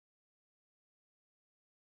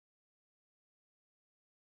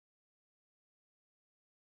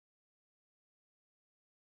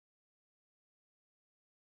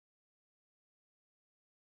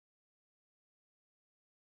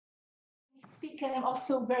speak, and I'm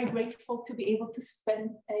also very grateful to be able to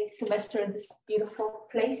spend a semester in this beautiful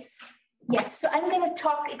place. Yes, so I'm going to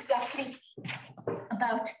talk exactly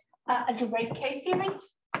about algebraic K-theory.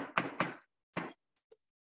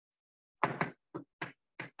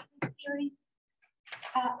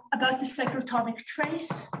 About the cyclotomic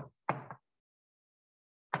trace.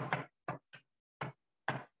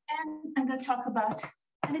 And I'm going to talk about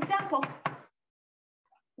an example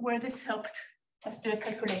where this helped us do a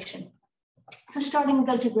calculation. So starting with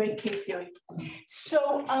algebraic K-theory.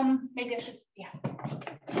 So maybe I should, yeah.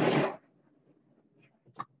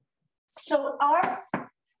 So R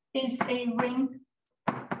is a ring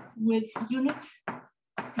with unit,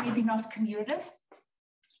 maybe not commutative.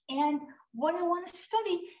 And what I want to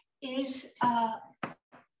study is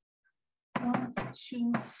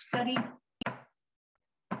to study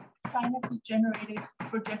finitely generated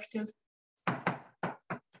projective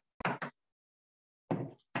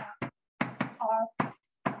R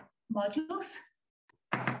modules.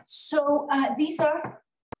 So these are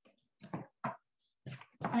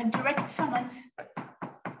direct summands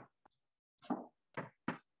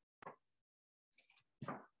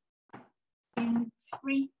in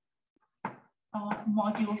free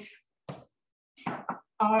modules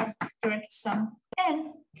are direct sum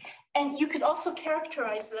n, and you could also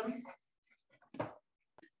characterize them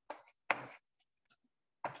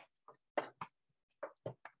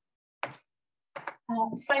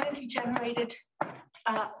finitely generated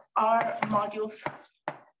R modules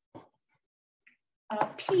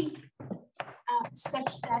P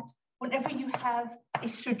such that whenever you have a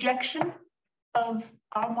surjection of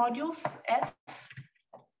R modules F,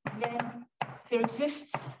 then there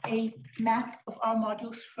exists a map of R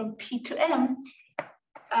modules from P to M.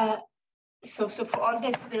 So for all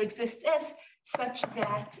this, there exists S such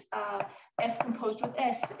that F composed with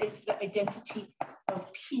S is the identity of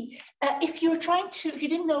P. If you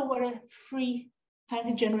didn't know what a free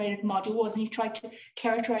finitely generated module was and you tried to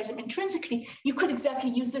characterize them intrinsically, you could exactly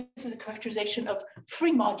use this as a characterization of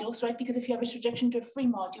free modules, right? Because if you have a surjection to a free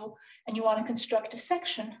module and you want to construct a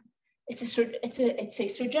section, it's a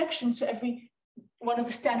surjection. So every one of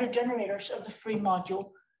the standard generators of the free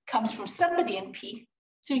module comes from somebody in P.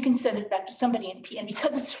 So you can send it back to somebody in P. And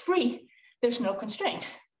because it's free, there's no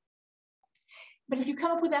constraints. But if you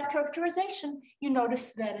come up with that characterization, you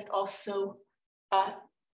notice that it also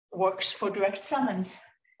works for direct summands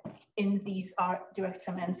in these are direct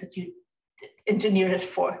summands that you engineered it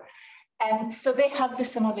for. And so they have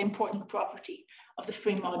some of the important property of the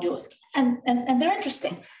free modules. And they're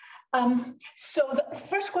interesting. So the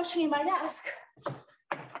first question you might ask,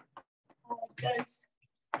 does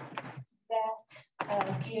that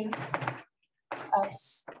give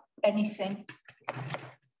us anything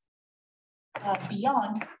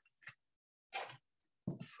beyond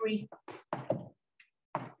free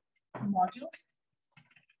modules?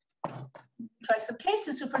 Try some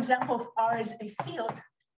cases. So for example, if R is a field,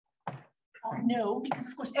 no, because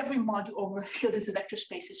of course every module over a field is a vector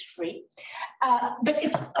space is free. But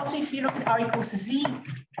if you look at R equals Z,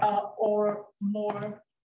 or more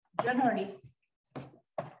generally,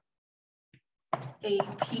 a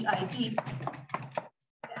PID,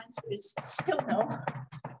 the answer is still no.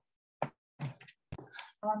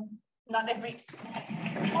 Not every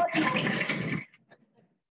module is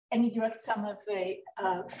any direct sum of a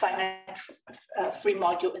finite free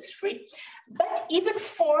module is free. But even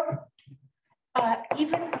for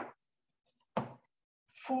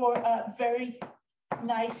very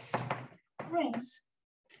nice rings,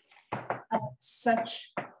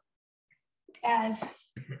 such as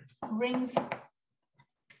rings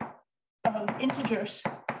of integers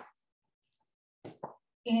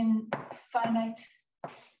in finite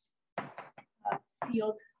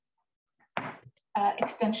field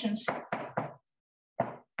extensions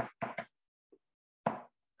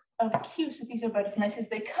of Q, so these are about as nice as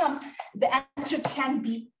they come, the answer can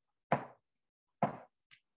be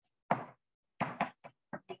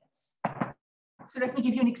yes. So let me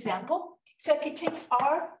give you an example. So I could take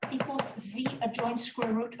R equals Z adjoint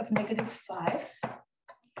square root of -5,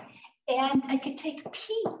 and I could take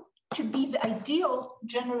P to be the ideal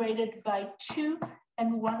generated by 2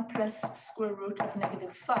 and 1 plus square root of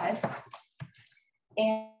 -5.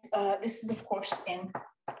 And this is, of course, in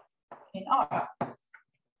R.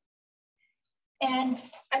 And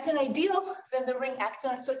as an ideal, then the ring acts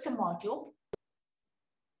on it, so it's a module.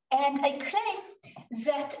 And I claim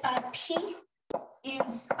that P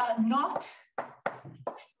is not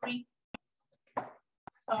free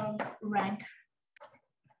of rank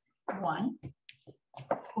 1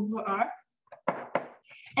 over R.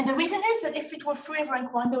 And the reason is that if it were free of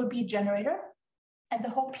rank 1, there would be a generator. and the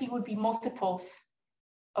whole P would be multiples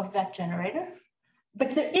of that generator.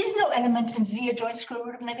 But there is no element in Z adjoint square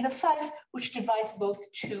root of -5, which divides both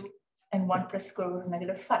 2 and 1 plus square root of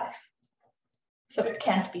 -5. So it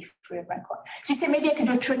can't be free of rank 1. So you say, maybe I can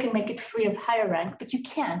do a trick and make it free of higher rank, but you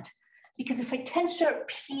can't, because if I tensor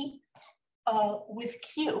P with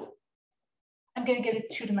Q, I'm going to get a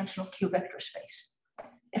two-dimensional Q vector space.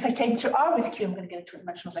 If I tensor R with Q, I'm going to get a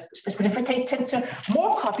two-dimensional vector space. But if I tensor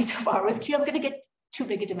more copies of R with Q, I'm going to get too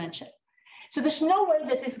big a dimension. So there's no way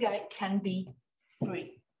that this guy can be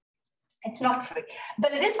free. It's not free,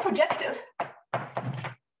 but it is projective.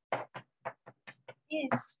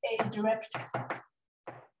 Is a direct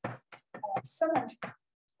summand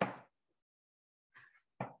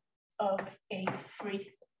of a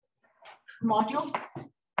free module.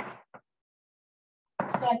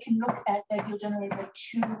 So I can look at the ideal generator by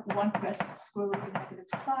 2, 1 plus square root of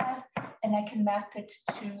 -5, and I can map it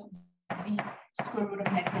to Z square root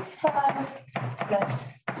of -5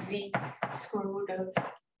 plus Z square root of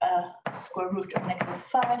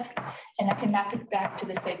 -5, and I can map it back to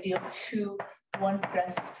this ideal 2, 1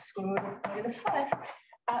 plus square root of -5.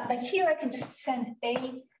 But here I can just send A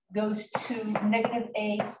goes to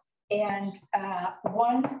 -A and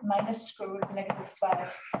 1 minus square root of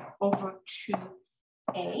 -5 over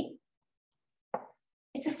 2A.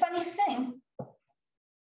 It's a funny thing.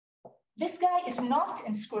 This guy is not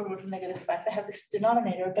in square root of -5. I have this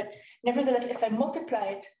denominator, but nevertheless, if I multiply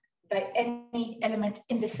it by any element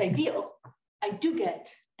in this ideal, I do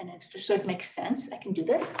get an integer, so it makes sense. I can do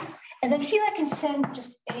this. And then here I can send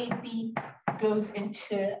just A, B goes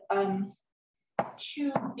into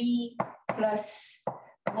 2B plus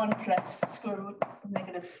 1 plus square root of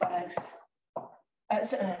 -5.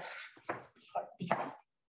 BC.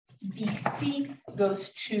 BC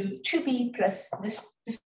goes to 2B plus this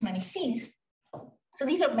many C's. So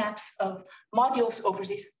these are maps of modules over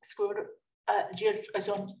these square root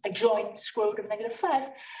adjoint square root of -5.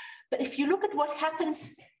 But if you look at what happens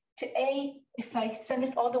to A, if I send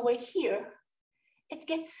it all the way here, it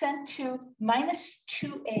gets sent to minus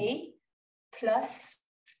 2A plus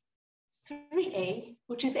 3A,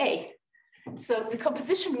 which is A. So the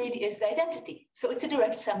composition really is the identity. So it's a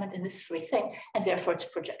direct summand in this free thing, and therefore it's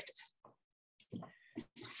projective.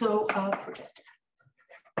 So projective.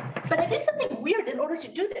 But I did something weird in order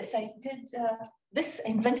to do this. I did I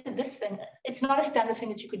invented this thing. It's not a standard thing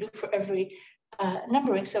that you could do for every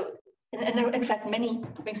numbering. So, and there are, in fact, many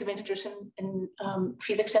rings of integers in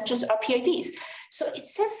field extensions are PIDs. So it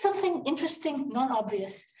says something interesting,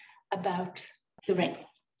 non-obvious about the ring.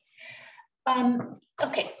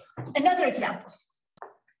 Okay, another example.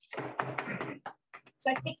 So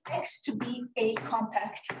I take X to be a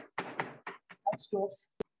compact Hausdorff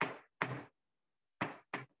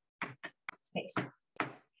space.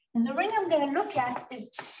 And the ring I'm going to look at is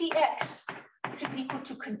Cx, which is equal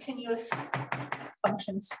to continuous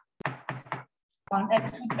functions on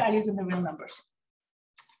X with values in the real numbers.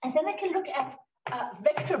 And then I can look at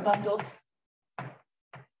vector bundles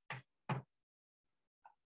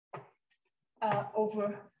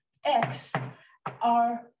over X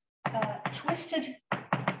are twisted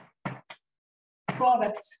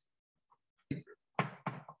products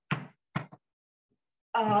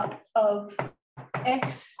of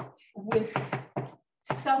X with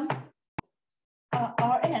some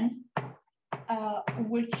Rn,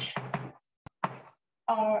 which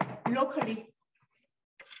are locally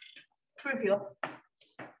trivial,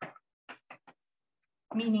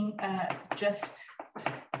 meaning just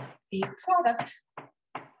a product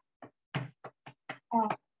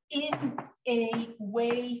in a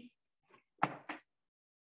way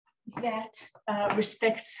that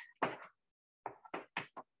respects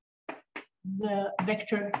the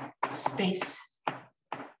vector space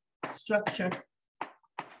structure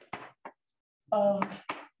of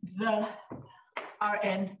the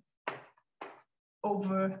Rn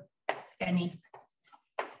over any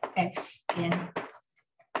X in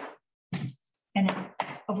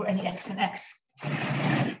over any X in X.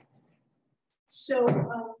 So,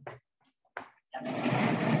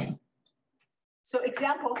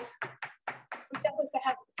 examples. For example, if I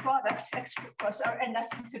have a product X cross Rn,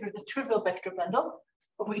 that's considered a trivial vector bundle.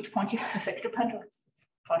 Over each point you have a vector bundle. It's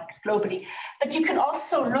product globally. But you can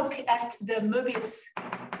also look at the Möbius,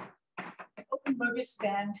 the open Möbius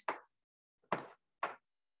band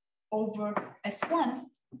over S1.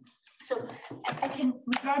 So I can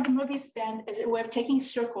regard the Möbius band as a way of taking a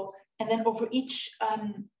circle and then over each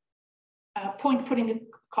point putting a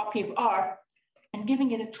copy of R and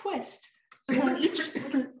giving it a twist. So on each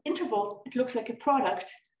little interval, it looks like a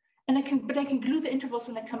product. And I can glue the intervals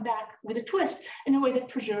when I come back with a twist in a way that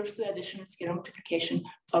preserves the addition and scalar multiplication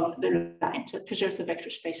of the line. So it preserves the vector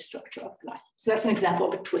space structure of the line. So that's an example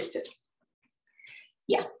of it twisted.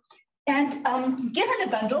 Yeah. And given a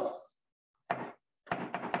bundle,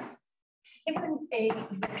 given a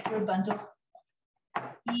vector bundle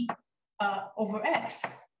E over X,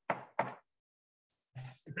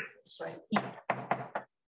 sorry, E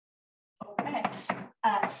over X,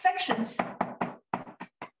 sections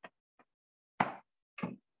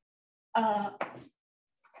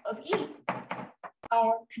of E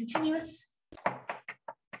are continuous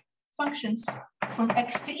functions from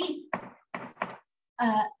X to E,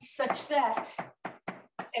 such that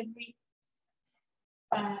every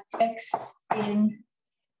X in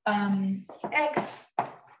X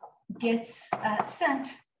gets sent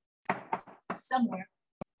somewhere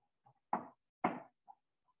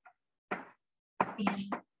in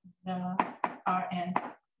the Rn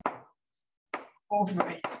over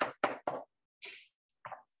it.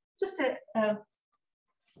 Just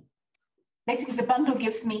basically the bundle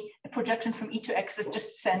gives me a projection from E to X that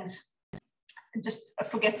just sends, just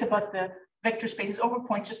forgets about the vector spaces over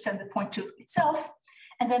points, just send the point to itself.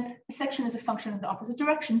 And then the section is a function in the opposite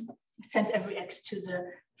direction. It sends every X to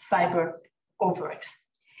the fiber over it.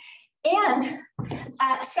 And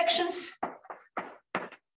sections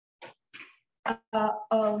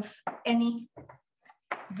of any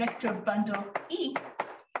vector bundle E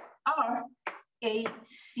are a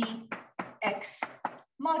CX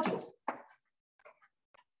module,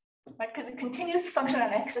 right? Because a continuous function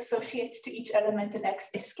on X associates to each element in X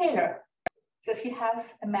a scalar. So if you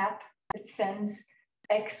have a map that sends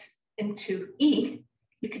X into E,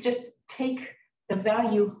 you could just take the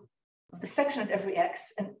value of the section at every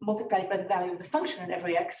X and multiply it by the value of the function at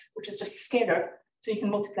every X, which is just scalar. So you can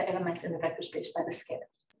multiply elements in the vector space by the scalar.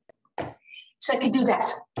 So I could do that.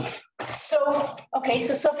 So, okay,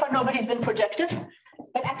 so far nobody's been projective,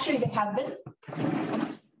 but actually they have been.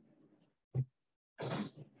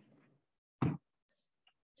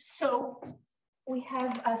 So we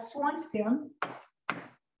have a Swan's theorem.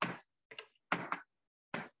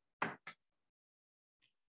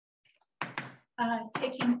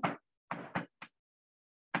 Taking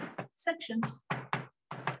sections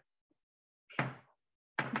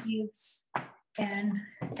gives an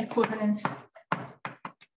equivalence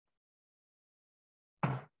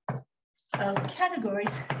of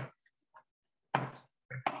categories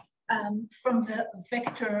from the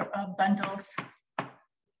vector bundles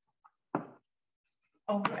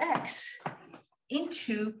over X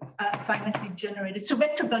into finitely generated. So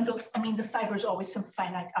vector bundles, I mean, the fiber is always some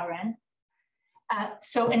finite Rn.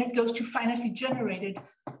 And it goes to finitely generated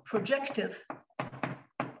projective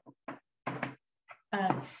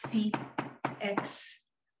CX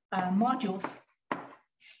modules.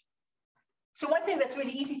 So one thing that's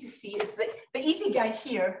really easy to see is that the easy guy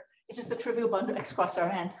here is just the trivial bundle X cross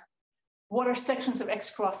Rn. What are sections of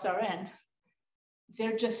X cross Rn?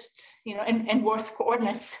 They're just, and worth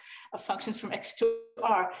coordinates of functions from X to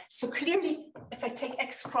R. So clearly, if I take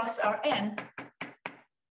X cross Rn,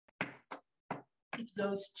 it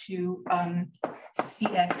goes to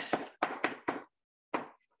CX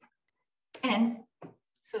n.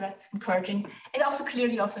 So that's encouraging. And also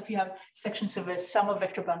clearly, if you have sections of a sum of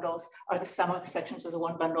vector bundles are the sum of the sections of the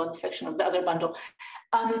one bundle and the section of the other bundle.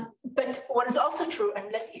 But what is also true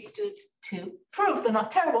and less easy to prove, though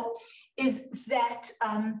not terrible, is that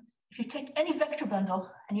if you take any vector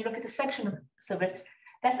bundle and you look at the sections of it,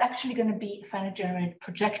 that's actually going to be a finite generated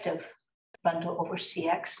projective bundle over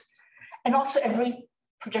CX. And also every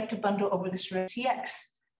projective bundle over this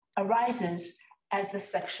CX arises as the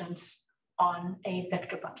sections on a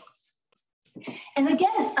vector bundle. And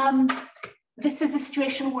again, this is a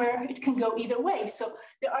situation where it can go either way. So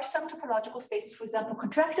there are some topological spaces, for example,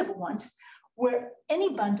 contractible ones, where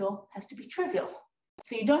any bundle has to be trivial.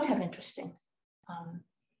 So you don't have interesting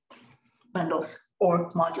bundles or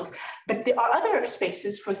modules. But there are other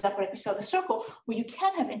spaces, for example, like we saw the circle, where you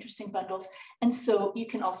can have interesting bundles, and so you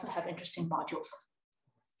can also have interesting modules.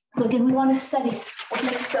 So again, we want to study what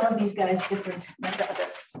makes some of these guys different than the other.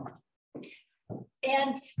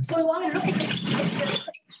 And so we want to look at this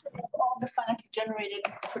of all the finitely generated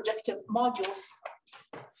projective modules.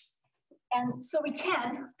 And so we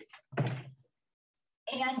can.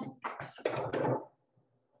 And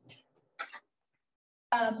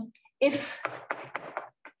if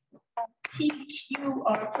P, Q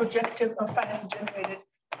are projective or finitely generated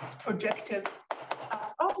projective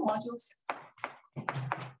R modules,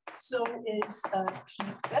 so is P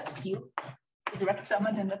plus Q, the direct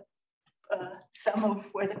summand and the sum of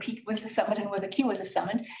where the P was the summand and where the Q was the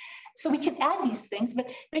summand. So we can add these things, but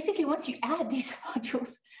basically once you add these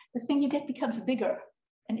modules, the thing you get becomes bigger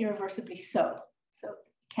and irreversibly so. So you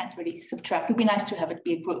can't really subtract. It would be nice to have it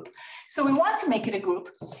be a group. So we want to make it a group.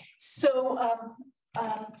 So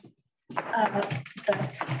that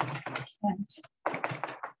can't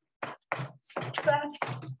subtract.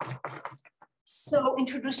 So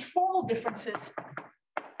introduce formal differences.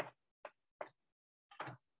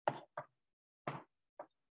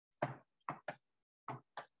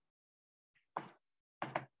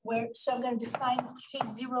 So I'm going to define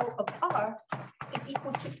K0 of R is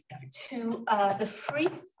equal to the free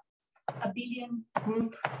abelian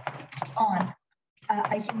group on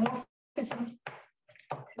isomorphism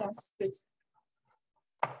classes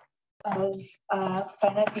of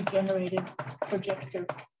finitely generated projective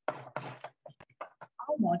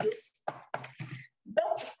R modules.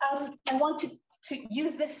 But I want to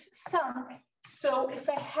use this sum. So if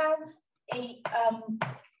I have a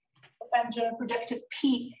projective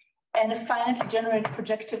P and a finitely generated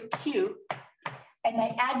projective Q, and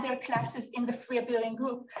I add their classes in the free abelian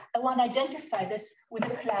group, I want to identify this with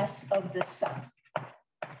the class of the sum.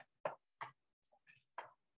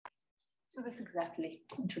 So this exactly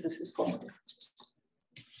introduces formal differences.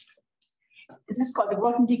 This is called the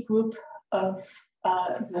Grothendieck group of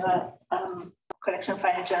the collection of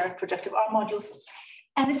finitely generated projective R modules,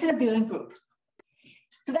 and it's an abelian group.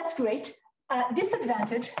 So that's great.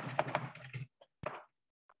 Disadvantage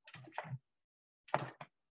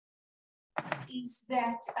is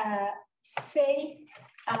that say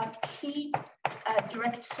P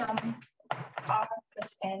direct sum R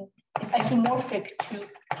plus N is isomorphic to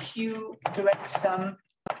Q direct sum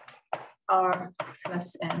R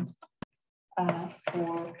plus N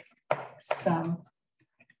for some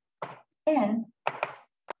N,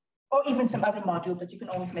 or even some other module, but you can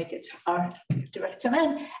always make it R direct sum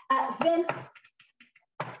N, then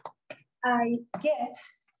I get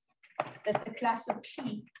that the class of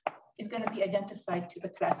P is going to be identified to the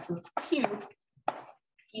class of Q,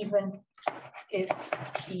 even if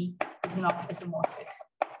P is not isomorphic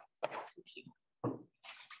to Q.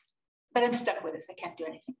 But I'm stuck with this. I can't do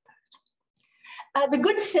anything about it. The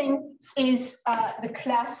good thing is the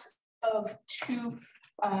class of 2,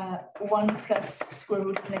 1 plus square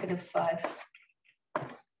root of -5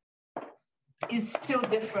 is still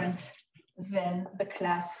different than the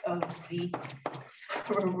class of Z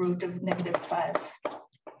square root of -5.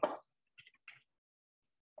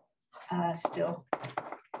 Still.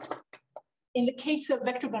 In the case of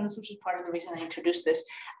vector bundles, which is part of the reason I introduced this,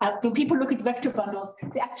 when people look at vector bundles,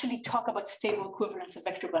 they actually talk about stable equivalence of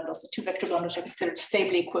vector bundles. The two vector bundles are considered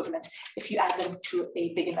stably equivalent if you add them to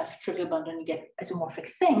a big enough trivial bundle and you get isomorphic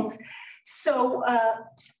things. So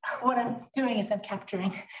what I'm doing is I'm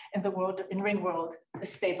capturing in the world, in ring world, the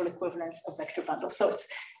stable equivalence of vector bundles. So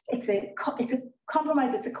it's a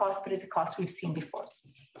compromise, it's a cost, but it's a cost we've seen before.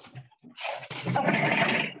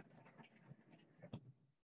 Okay.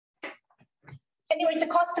 Anyway,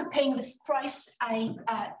 the cost of paying this price, I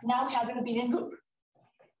now have an abelian group.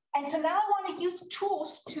 And so now I want to use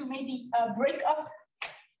tools to maybe break up,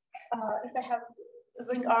 if I have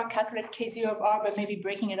ring R, calculate K0 of R, but maybe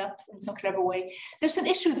breaking it up in some clever way. There's an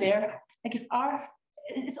issue there. Like if R,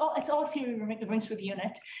 it's all theory of rings with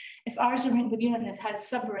unit. If R is a ring with unit and it has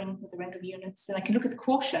a subring with a ring of units, then I can look at the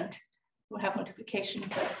quotient. We'll have multiplication,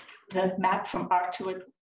 but the map from R to it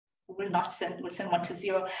will send 1 to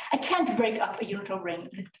 0. I can't break up a unital ring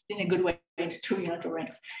in a good way into 2 unital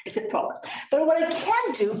rings. It's a problem. But what I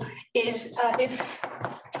can do is if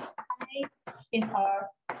I in R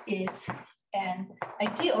is an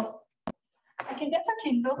ideal, I can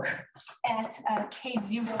definitely look at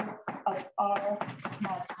K0 of R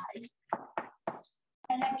mod I.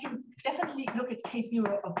 And I can definitely look at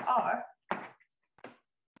K0 of R.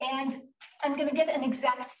 And I'm going to get an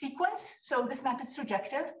exact sequence. So this map is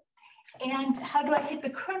surjective. And how do I hit the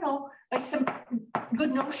kernel? By some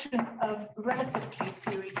good notion of relative K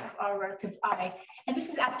theory of R relative I. And this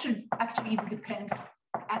is actually even depends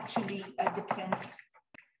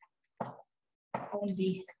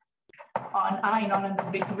only on I, not on the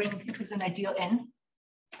big ring, which was an ideal N.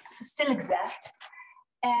 So still exact.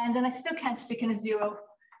 And then I still can't stick in a 0.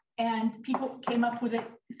 And people came up with a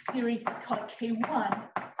theory called K1.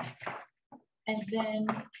 And then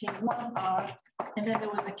K1R. And then there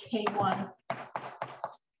was a K1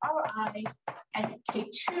 RI and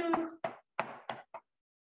K2,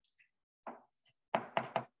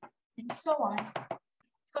 and so on.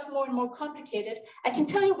 It's got more and more complicated. I can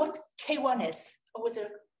tell you what K1 is. Or was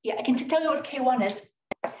there? Yeah, I can tell you what K1 is.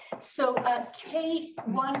 So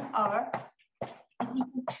K1R is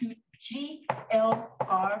equal to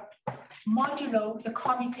GLR modulo the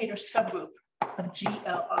commutator subgroup of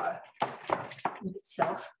GLR with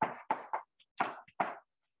itself.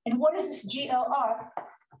 And what is this GLR?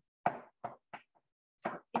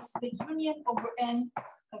 It's the union over N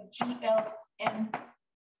of GLNR,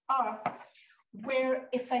 where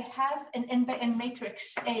if I have an N by N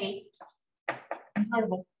matrix A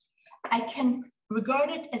invertible, I can regard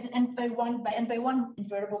it as an N by N by 1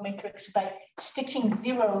 invertible matrix by sticking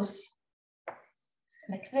zeros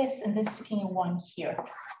like this and then sticking a 1 here.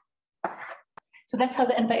 So that's how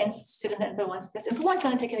the N by N's sit in the N by 1 space. And for 1's,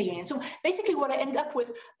 I'm taking the union. So basically what I end up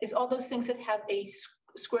with is all those things that have a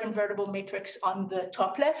square invertible matrix on the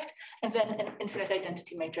top left, and then an infinite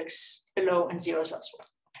identity matrix below and zeros elsewhere.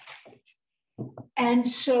 And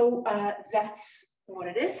so that's what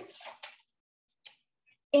it is.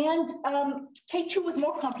 And K2 was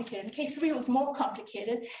more complicated, K3 was more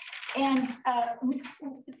complicated. And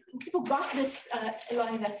people got this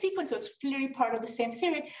along that sequence, so it's clearly part of the same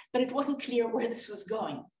theory, but it wasn't clear where this was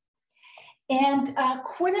going. And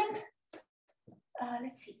Quillen,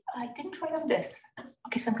 let's see, I didn't write on this.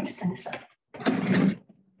 Okay, so I'm going to send this up.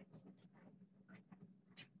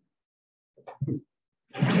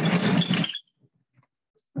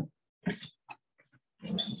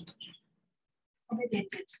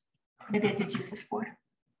 Maybe I did use this board.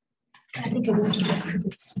 I think I will use this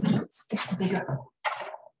because it's bigger.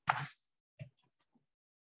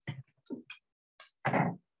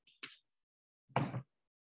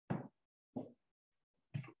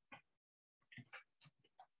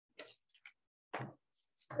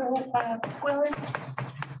 So Quillen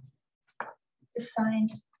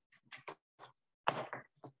defined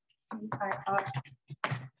EIR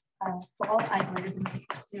for all algorithms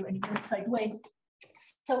in a unified way.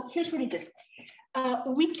 So here's what he did.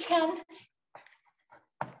 We can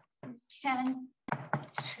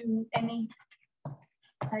to any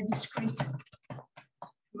discrete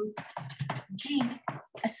group G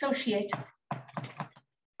associate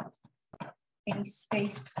a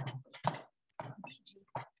space BG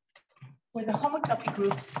where the homotopy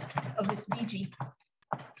groups of this BG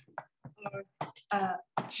are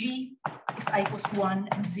G if I equals 1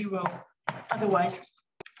 and 0 otherwise.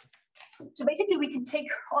 So basically we can take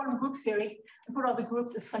all of group theory and put all the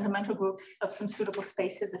groups as fundamental groups of some suitable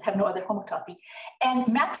spaces that have no other homotopy. And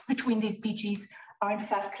maps between these BGs are in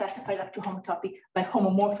fact classified up to homotopy by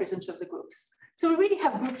homomorphisms of the groups. So we really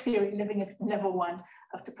have group theory living as level 1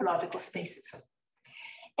 of topological spaces.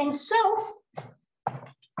 And so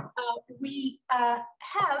we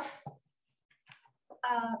have,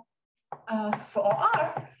 for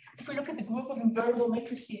R, if we look at the group of invertible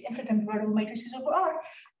matrices, infinite invertible matrices over R,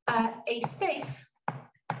 a space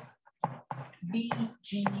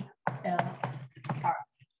BGLR.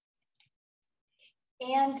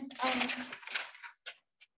 And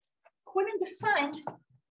Quillen defined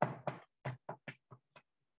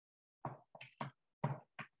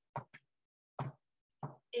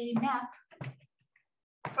a map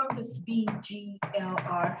from this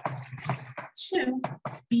BGLR to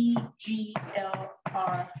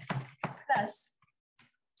BGLR plus.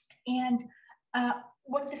 And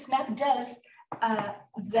what this map does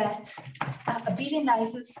that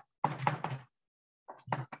abelianizes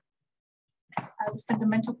the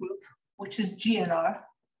fundamental group, which is GLR,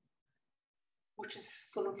 which is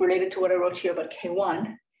sort of related to what I wrote here about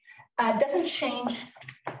K1, doesn't change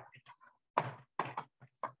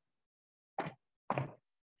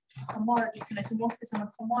homology. It's an isomorphism of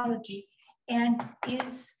homology and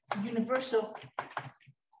is universal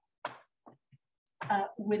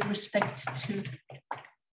with respect to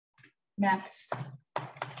maps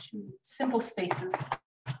to simple spaces.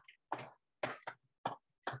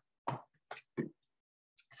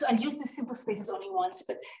 So I'll use the simple spaces only once,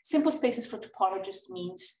 but simple spaces for topologists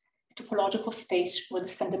means a topological space where the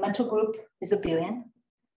fundamental group is abelian.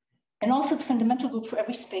 And also the fundamental group for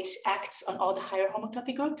every space acts on all the higher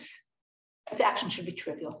homotopy groups. The action should be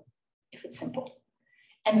trivial if it's simple.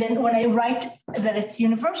 And then when I write that it's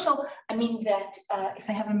universal, I mean that if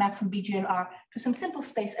I have a map from BGLR to some simple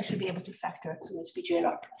space, I should be able to factor it through this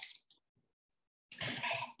BGLR plus.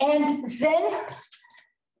 And then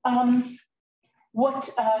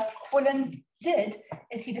what Quillen did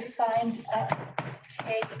is he defined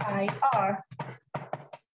KIR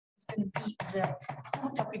is going to be the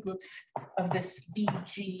homotopy groups of this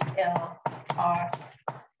BGLR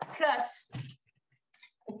plus.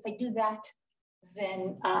 If I do that,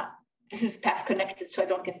 then this is path connected, so I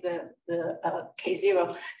don't get the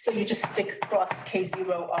K0. So you just stick cross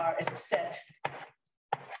K0R as a set.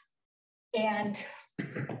 And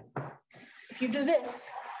if you do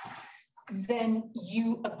this, then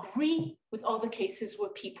you agree with all the cases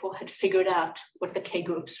where people had figured out what the K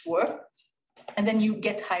groups were, and then you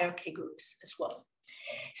get higher K groups as well.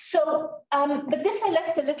 So, but this I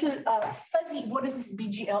left a little fuzzy. What is this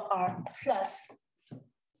BGLR plus?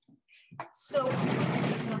 So,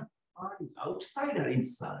 outside or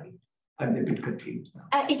inside? I'm a bit confused now.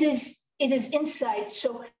 It is inside.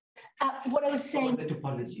 So, what I was saying. The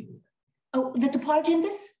topology. Oh, the topology in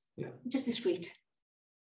this? Yeah. Just discrete.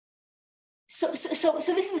 So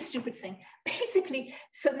this is a stupid thing. Basically,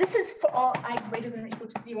 so this is for all I greater than or equal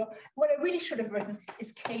to 0. What I really should have written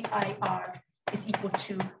is KIR is equal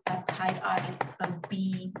to pi I of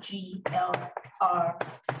BGLR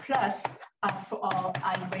plus for all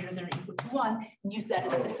I greater than or equal to 1, and use that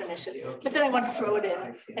as a definition. But then I want to throw it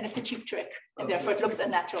in, and it's a cheap trick, and therefore it looks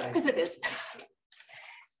unnatural, because it is.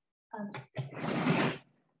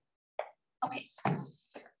 Okay,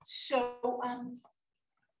 so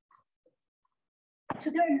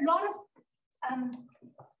there are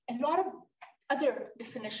a lot of other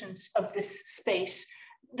definitions of this space.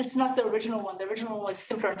 That's not the original one. The original one was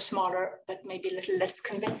simpler and smaller, but maybe a little less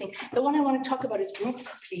convincing. The one I want to talk about is group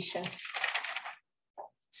completion.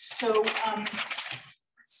 So,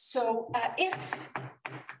 if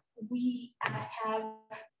we have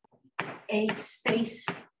a space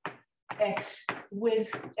X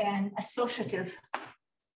with an associative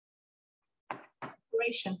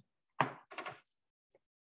operation,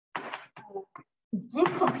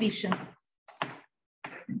 group completion,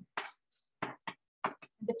 in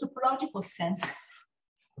the topological sense,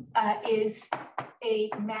 is a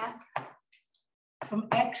map from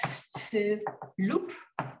X to loop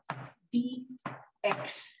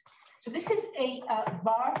Bx. So this is a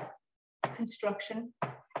bar construction.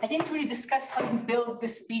 I didn't really discuss how to build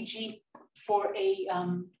this BG for a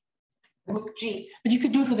loop G, but you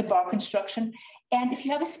could do it with a bar construction. And if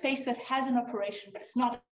you have a space that has an operation, but it's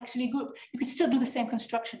not actually a group, you can still do the same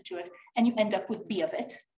construction to it, and you end up with B of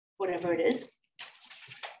it, whatever it is.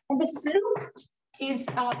 And this loop is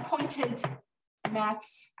pointed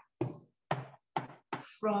maps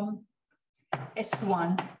from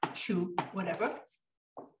S1 to whatever.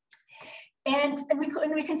 And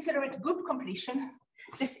we consider it group completion.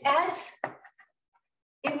 This adds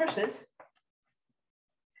inverses.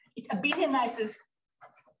 It abelianizes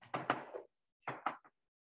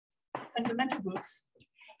fundamental groups.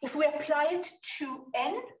 If we apply it to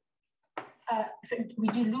n, if we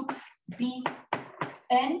do loop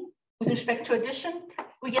Bn with respect to addition,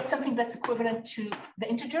 we get something that's equivalent to the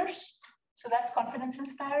integers. So that's confidence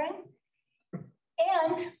inspiring.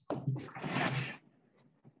 And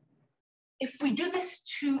if we do this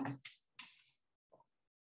to,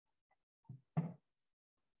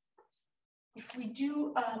 if we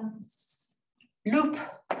do loop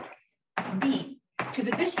B to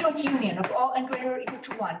the disjoint union of all n greater or equal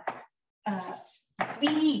to 1,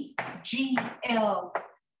 B, G, L,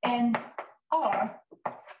 and R,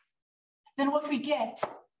 then what we get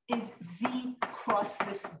is Z cross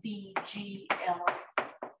this B, G, L,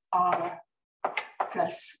 R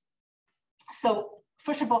plus. So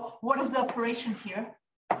first of all, what is the operation here?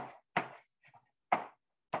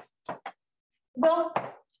 Well,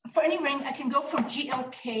 for any ring, I can go from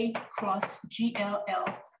GLK cross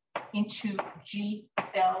GLL into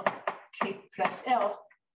GLK plus L.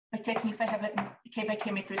 But technically, if I have a K by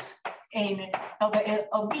K matrix A and L by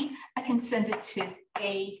LB, I can send it to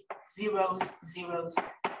A, zeros, zeros,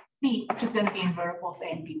 B, which is going to be invertible if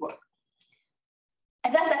A and B work.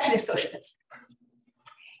 And that's actually associative.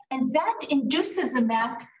 And that induces a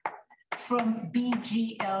map from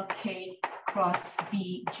BGLK cross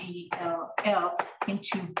BGLL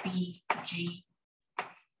into BGLK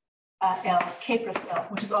plus L,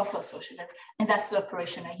 which is also associative. And that's the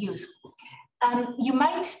operation I use. You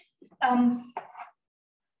might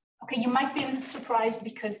be a little surprised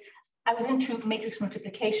because I was into matrix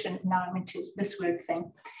multiplication. Now I'm into this weird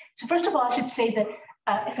thing. So first of all, I should say that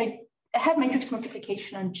if I have matrix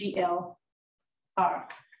multiplication on GLR,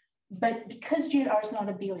 but because GLR is not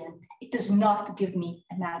abelian, it does not give me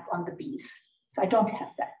a map on the Bs. So I don't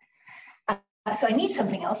have that. So I need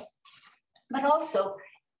something else. But also,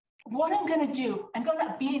 what I'm going to do, I'm going to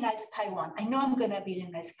abelianize pi 1. I know I'm going to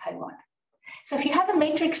abelianize pi 1. So if you have a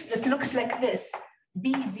matrix that looks like this,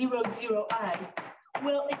 B0, 0, I,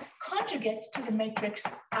 well, it's conjugate to the matrix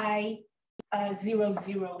I, 0,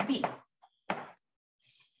 0, B.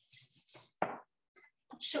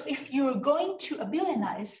 So if you're going to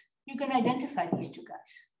abelianize, you're going to identify these two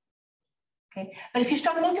guys. Okay, but if you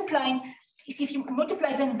start multiplying, you see, if you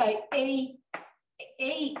multiply then by A0,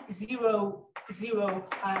 0,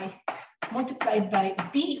 I multiplied by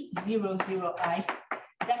B0, 0, I,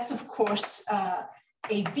 that's of course course,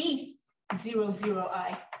 AB 0, 0,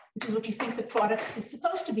 I, which is what you think the product is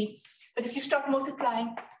supposed to be. But if you start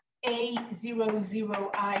multiplying A 0,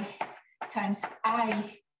 0, I times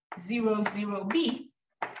I 0, 0, B,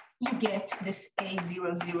 you get this A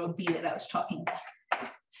 0, 0, B that I was talking about.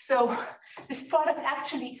 So this product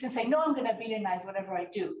actually, since I know I'm going to abelianize whatever I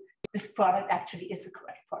do, this product actually is the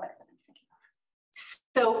correct product that I'm thinking of.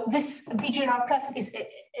 So this BGNR plus is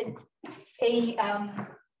a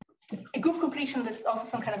group completion that's also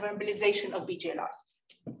some kind of verbalization of BGNR.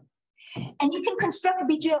 And you can construct a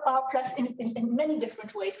BGNR plus in many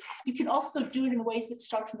different ways. You can also do it in ways that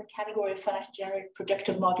start from the category of finite generated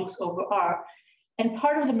projective modules over R. And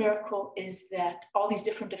part of the miracle is that all these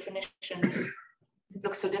different definitions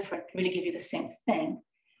look so different, really give you the same thing.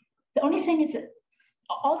 The only thing is that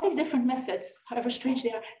all these different methods, however strange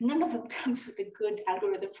they are, none of them comes with a good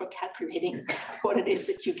algorithm for calculating what it is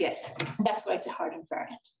that you get. And that's why it's a hard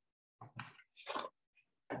invariant.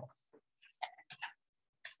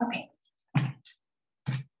 Okay.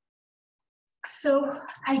 So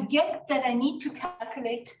I get that I need to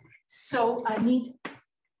calculate, so I need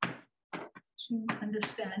to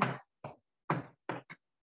understand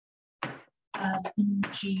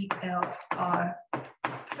BGLR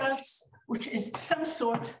plus, which is some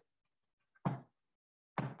sort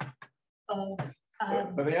of...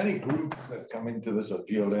 Are there any groups that come into this or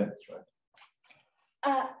GLNs,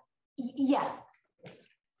 right? Yeah.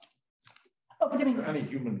 Oh, but I mean, any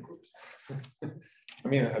human groups? I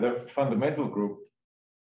mean, the fundamental group,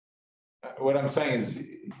 what I'm saying is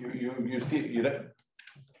you see, you don't,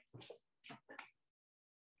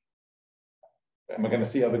 am I going to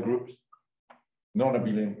see other groups?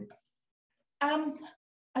 Non-abelian groups?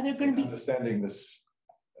 Are there going to be... Understanding this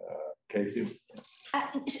case here.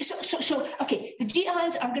 So, okay, the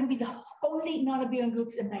GLNs are going to be the only non-abelian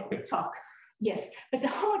groups in my talk. Yes, but the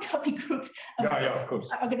homotopy groups of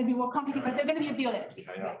course, are going to be more complicated, but they're going to be abelian. Okay.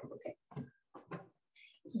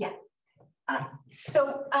 Yeah.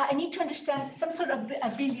 So I need to understand some sort of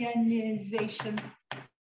abelianization.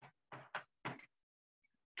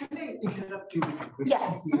 Can I interrupt you with a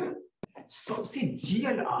question here? So see,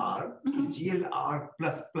 GLR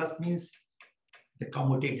plus means the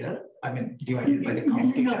commutator, I mean, divided by the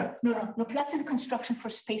commutator. No, plus is a construction for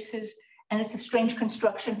spaces, and it's a strange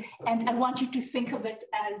construction. And I want you to think of it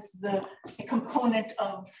as a component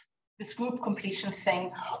of this group completion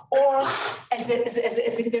thing, or as if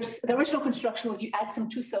the original construction was you add some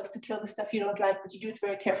 2 cells to kill the stuff you don't like, but you do it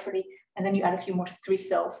very carefully, and then you add a few more 3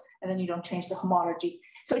 cells, and then you don't change the homology.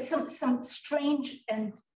 So it's some strange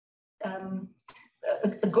and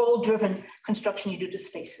a goal-driven construction you do to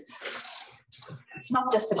spaces. It's not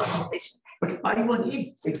just a abelianization. But I1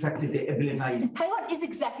 is exactly the abelianized. I1 is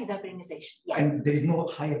exactly the abelianization, yeah. And there is no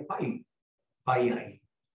higher I.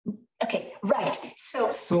 Okay, right.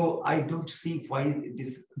 So I don't see why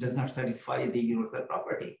this does not satisfy the universal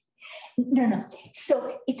property. No.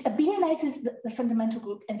 So it abelianizes the fundamental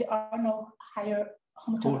group, and there are no higher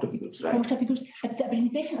homotopy groups, right? Homotopy groups, but the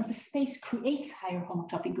abelianization of the space creates higher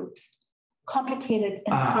homotopy groups. Complicated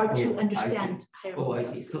and hard to understand. I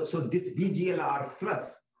see. So this BGLR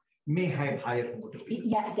plus may have higher homotopy.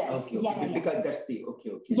 Yeah, it does. Okay. Yeah. Because that's the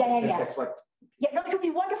okay. Yeah. That's what. Yeah, no, it would be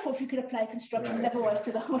wonderful if you could apply construction level-wise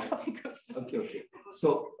to the homotopy groups. Okay.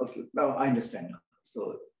 So now I understand.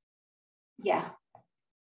 So yeah.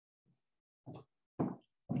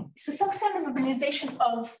 So some kind of abelianization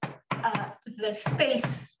of the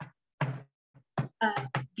space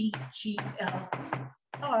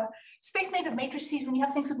BGLR. Space made of matrices. When you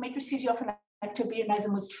have things with matrices, you often like to abelianize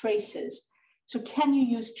them with traces. So can you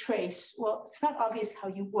use trace? Well, it's not obvious how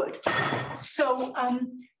you would. So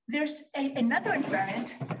there's another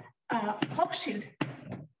invariant, Hochschild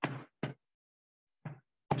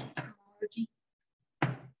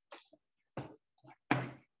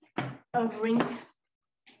of rings.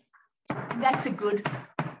 That's a good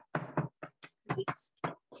case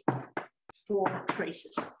for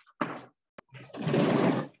traces.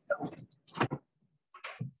 So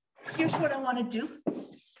here's what I want to do.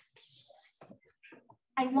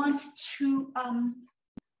 I want to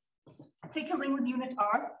take a ring with unit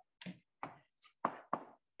R,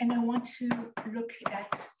 and I want to look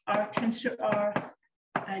at R tensor R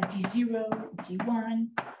D0, D1,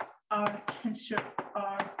 R tensor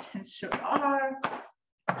R,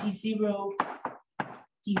 D0,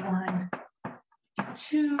 D1,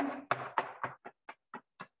 D2,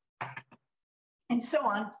 and so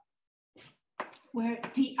on, where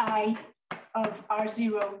DI of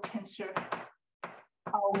R0 tensor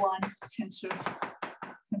R1 tensor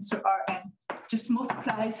Rn just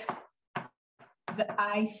multiplies the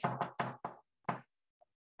ith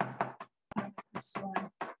minus 1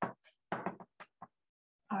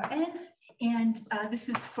 Rn. And this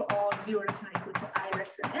is for all 0 less than or equal to I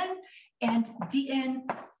less than n. And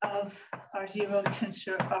dn of R0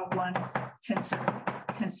 tensor R1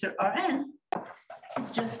 tensor Rn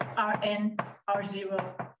is just Rn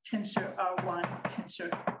R0 tensor R1 tensor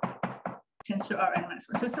Rn minus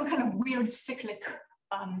 1. So it's some kind of weird cyclic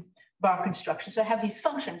bar construction. So I have these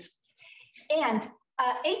functions. And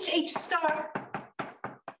HH star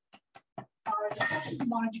are the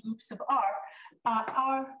homology groups of R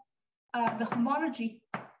are the homology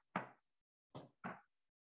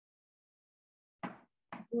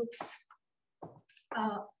groups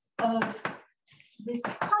of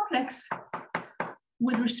this complex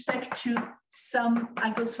with respect to some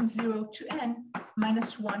I goes from 0 to n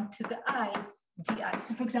minus 1 to the I di.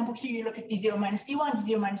 So for example, here you look at d0 minus d1,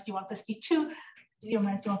 d0 minus d1 plus d2, d0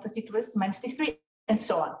 minus d1 plus d2 minus d3, and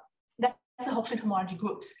so on. That's the Hopschild homology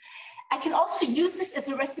groups. I can also use this as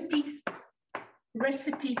a recipe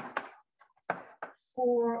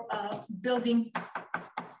for building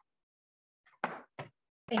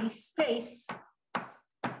a space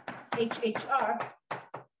HHR.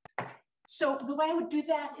 So the way I would do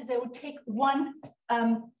that is I would take one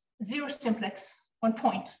 0 simplex, 1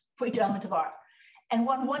 point for each element of R, and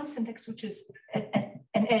one simplex, which is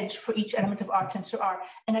an edge for each element of R tensor R,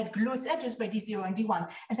 and I'd glue its edges by D0 and D1.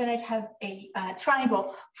 And then I'd have a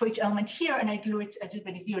triangle for each element here, and I'd glue its edges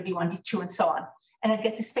by D0, D1, D2, and so on. And I'd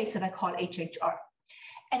get the space that I call HHR.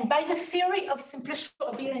 And by the theory of simplicial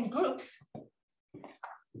abelian groups,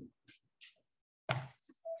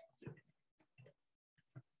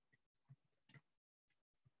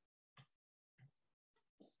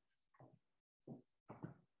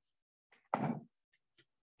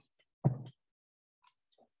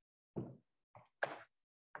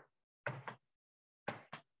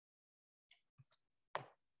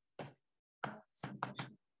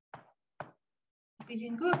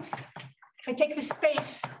 abelian groups, if I take the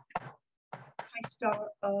space pi star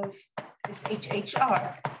of this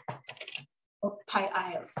HHR, or pi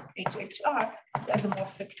I of HHR, is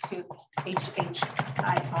isomorphic to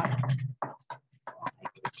HHIR.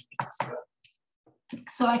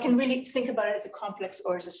 So I can really think about it as a complex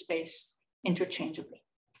or as a space interchangeably.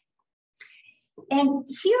 And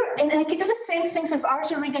here, and I can do the same thing. So if R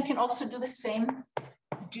is a ring, I can also do the same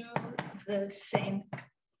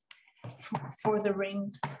for the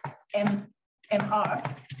ring MR.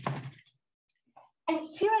 And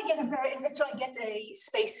here I get so I get a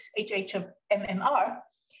space HH of MMR.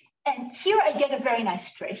 And here I get a very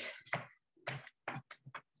nice trace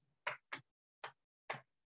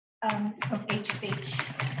from HHMR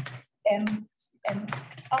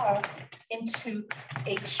into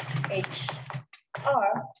HHR.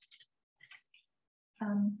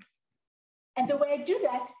 And the way I do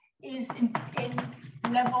that is in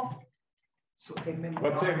level. So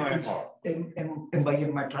what's MMR? M by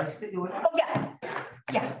M matrix. Oh yeah,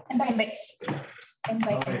 M by M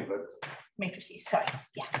matrices. Sorry,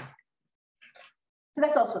 yeah. So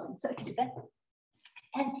that's also so I can do that.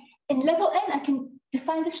 And in level n, I can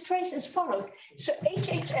define this trace as follows. So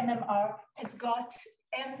HHMMR has got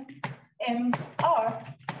MMR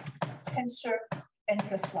tensor n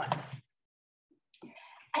plus 1.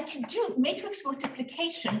 I can do matrix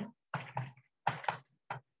multiplication,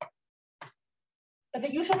 but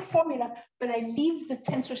the usual formula, but I leave the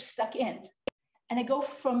tensor stuck in. And I go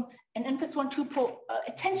from an n plus 1 two-pole,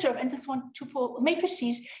 a tensor of n plus 1 two-pole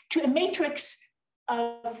matrices to a matrix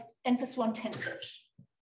of n plus 1 tensors.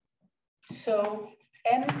 So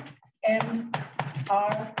MMR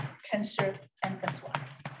tensor n plus 1.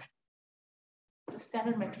 It's a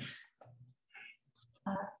standard matrix.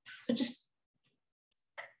 So just.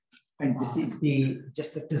 And this is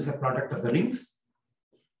just the tensor product of the rings?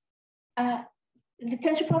 The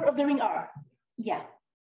tensor product of the ring R, yeah,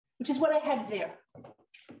 which is what I had there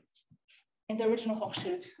in the original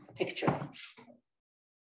Hopschild picture.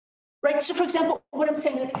 Right, so for example, what I'm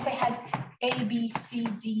saying is if I had A, B, C,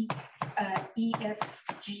 D, E, F,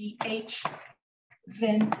 G, H,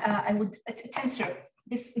 then I would, it's a tensor.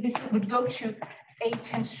 This would go to A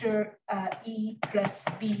tensor E plus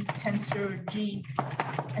B tensor G,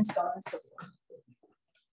 and so on and so forth.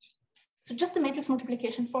 So just the matrix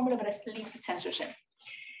multiplication formula, but I still leave the tensors in.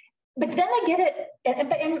 But then I get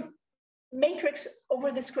a matrix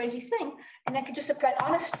over this crazy thing, and I could just apply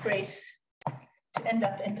honest trace to end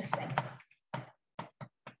up in the thing.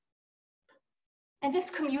 And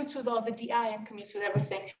this commutes with all the DI and commutes with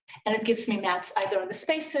everything, and it gives me maps either on the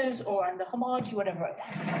spaces or on the homology, whatever I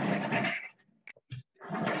want.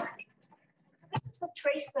 So this is the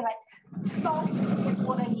trace that I thought was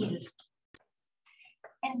what I needed.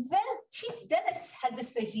 And then Keith Dennis had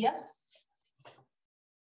this idea.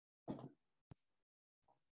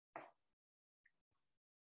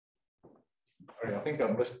 I think I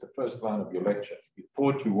missed the first line of your lecture. You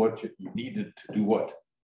thought you needed to do what?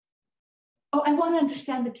 Oh, I want to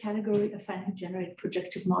understand the category of finitely generated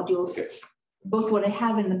projective modules, both what I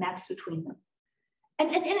have and the maps between them.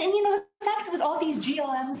 And you know, the fact that all these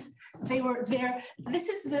GLMs, they were there, this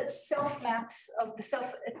is the self maps of the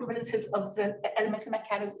self equivalences of the elements in my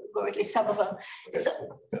category, at least some of them. So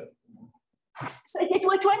it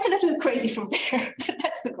went a little crazy from there, but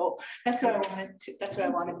that's the goal. That's where I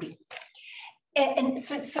want to be. And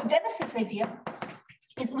so Dennis's idea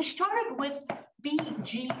is we started with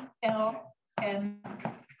BGLMR.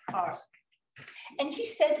 And he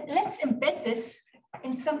said, let's embed this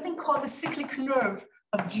in something called the cyclic nerve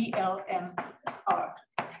of GLMR.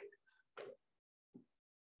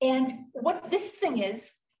 And what this thing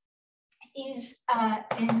is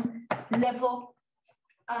in level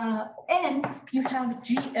n, you have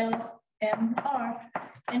GLMR,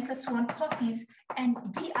 n+1 copies, and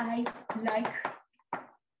DI like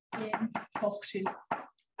in Hochschild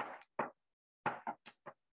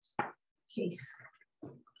case.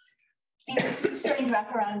 These strange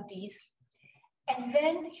wraparound Ds. And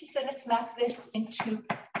then he said, let's map this into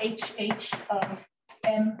HH of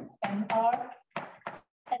MMR.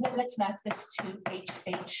 And then let's map this to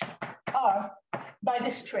HHR by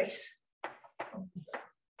this trace.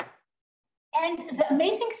 And the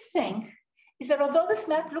amazing thing is that although this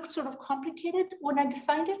map looked sort of complicated when I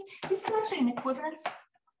defined it, this is actually an equivalence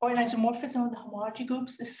or an isomorphism of the homology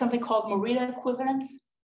groups. This is something called Morita equivalence.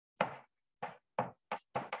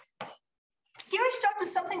 Here I start with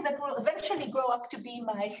something that will eventually grow up to be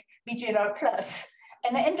my BGLR plus,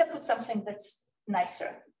 and I end up with something that's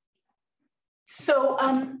nicer. So,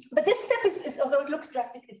 but this step is although it looks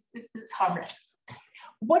drastic, is harmless.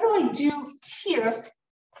 What do I do here?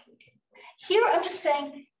 Here I'm just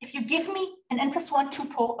saying, if you give me an n+1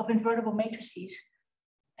 tuple of invertible matrices,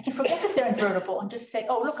 I can forget that they're invertible and just say,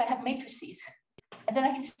 oh, look, I have matrices. And then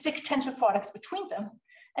I can stick tensor products between them.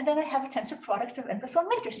 And then I have a tensor product of n+1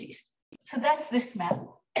 matrices. So that's this map.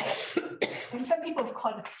 And some people have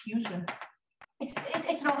called it fusion.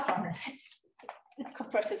 It's not harmless. It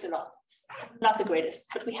compresses a lot. It's not the greatest,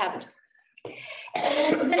 but we have it.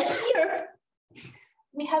 And then here,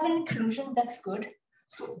 we have an inclusion that's good.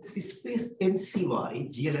 So this is space NCY,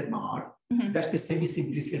 GLMR. That's the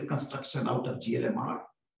semi-simplicial construction out of GLMR.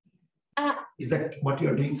 Is that what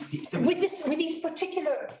you're doing? With these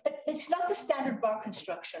particular, but it's not the standard bar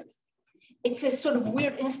construction. It's a sort of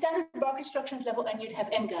weird, in a standard bar construction level, and you'd have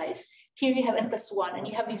n guys. Here you have n+1, and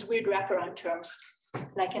you have these weird wraparound terms,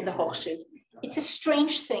 like in the Hochschild. It's a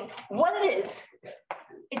strange thing. What it is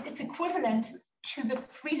it's equivalent to the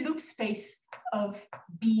free loop space of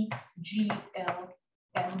BGLMR,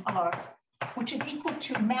 which is equal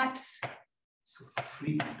to maps. So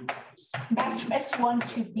free maps from S1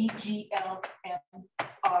 to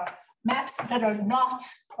BGLMR, maps that are not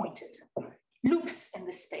pointed, loops in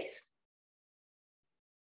this space.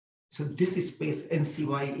 So this is space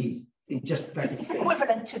NCY is just that. It's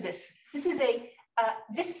equivalent to this. This is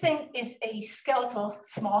this thing is a skeletal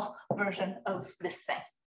small version of this thing.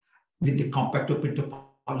 With the compact open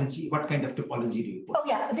topology, what kind of topology do you put? Oh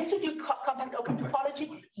yeah, this would do compact open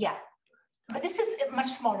topology. Yeah, but this is a much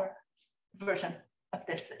smaller version of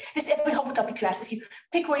this. This is every homotopy class. If you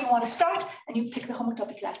pick where you want to start and you pick the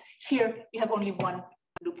homotopy class, here you have only one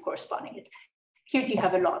loop corresponding it. Here you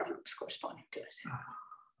have a lot of loops corresponding to it.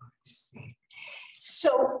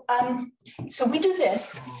 So, so we do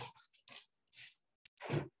this,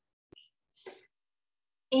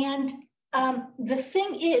 and the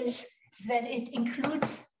thing is that it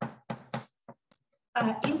includes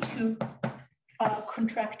into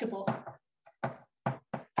contractible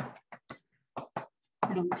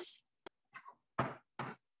loops.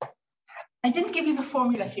 I didn't give you the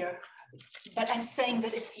formula here, but I'm saying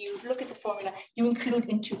that if you look at the formula, you include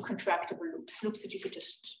into contractible loops, loops that you could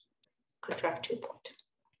just contract to a point.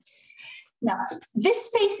 Now, this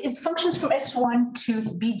space is functions from S1 to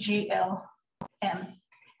BGLM.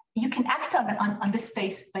 You can act on this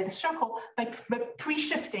space by the circle, by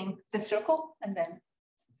pre-shifting the circle and then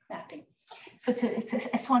mapping. So it's a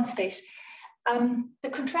S1 space. The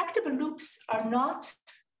contractible loops are not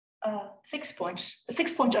fixed points. The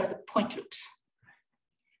fixed points are the point loops.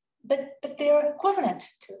 But they're equivalent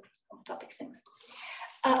to homotopy things.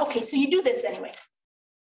 Okay, so you do this anyway.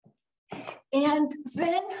 And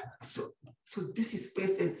then so this is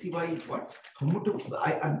space NCY is what?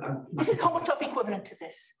 This is homotopy equivalent to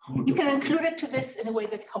this. You can include it to this in a way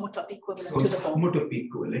that's homotopy equivalent to the whole. Homotopy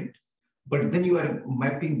equivalent. but then you are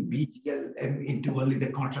mapping BGLM into only the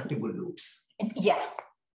contractible loops. Yeah,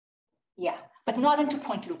 yeah, but not into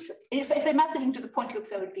point loops. If I mapped it into the point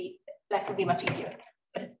loops, life would be much easier,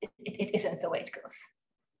 but it isn't the way it goes.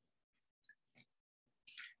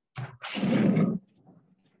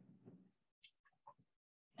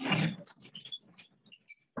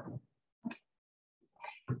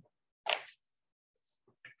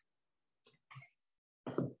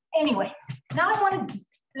 Anyway, now I want to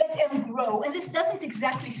let M grow, and this doesn't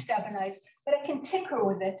exactly stabilize, but I can tinker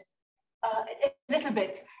with it a little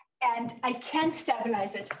bit, and I can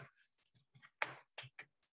stabilize it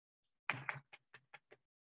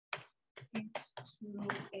into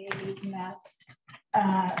a map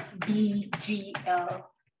BGLR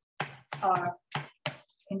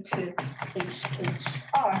into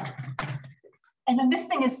HHR. And then this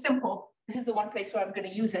thing is simple. This is the one place where I'm going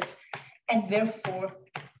to use it, and therefore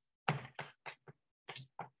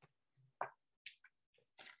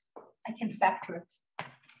I can factor it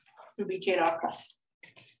through BGLR plus.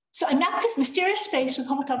 So I map this mysterious space with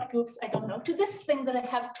homotopy groups, I don't know, to this thing that I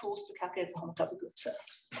have tools to calculate the homotopy groups of.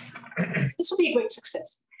 This will be a great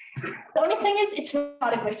success. The only thing is it's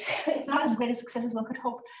not as great a success as one could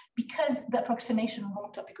hope, because the approximation of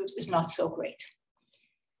homotopy groups is not so great.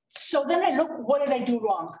 So then I look, what did I do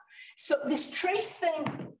wrong? So this trace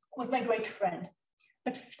thing was my great friend,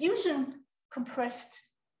 but fusion compressed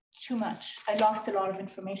too much. I lost a lot of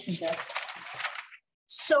information there.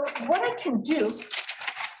 So what I can do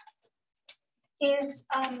is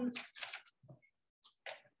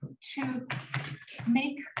to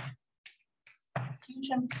make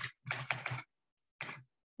fusion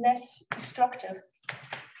less destructive,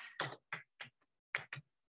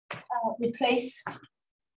 replace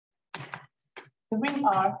the ring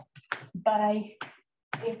R by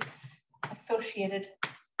its associated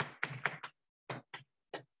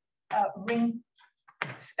ring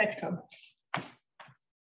spectrum.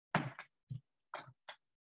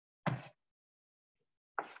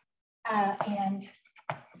 And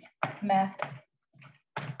map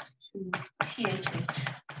to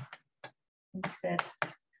THH instead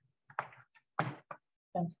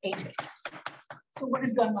of HH. So what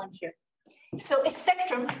is going on here? So a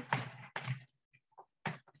spectrum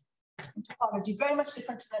in topology, very much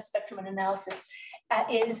different from a spectrum in analysis,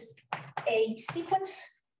 is a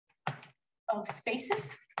sequence of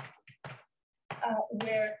spaces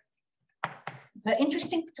where the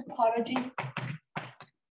interesting topology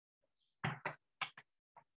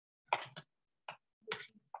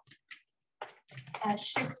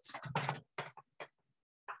shifts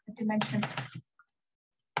the dimension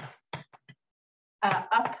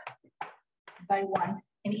up by 1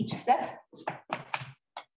 in each step.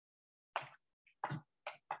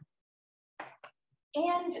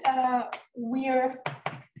 And we're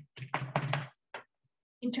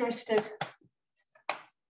interested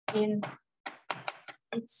in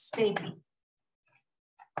its stability.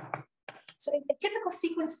 So a typical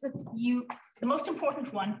sequence that the most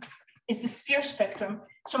important one is the sphere spectrum.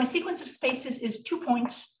 So my sequence of spaces is 2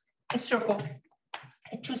 points, a circle,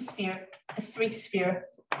 a 2-sphere, a 3-sphere,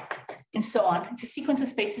 and so on. It's a sequence of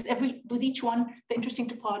spaces. With each one, the interesting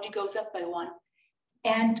topology goes up by 1.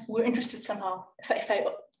 And we're interested somehow, if I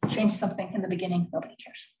change something in the beginning, nobody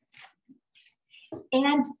cares.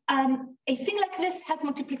 And a thing like this has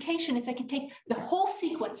multiplication if I can take the whole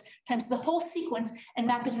sequence times the whole sequence and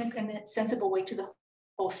map it in a sensible way to the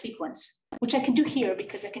whole sequence, which I can do here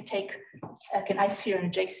because I can take like an I-sphere and a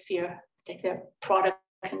J-sphere, take their product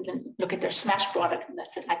and then look at their smash product, and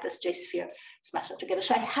that's an Atlas J-sphere, smash them together.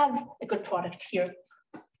 So I have a good product here.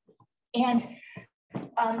 And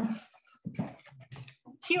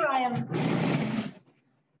here I am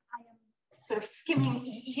sort of skimming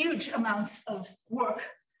huge amounts of work,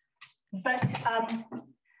 but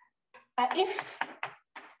if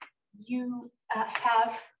you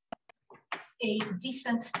have a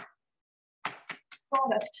decent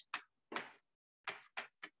product,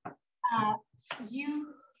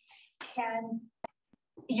 you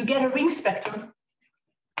get a ring spectrum,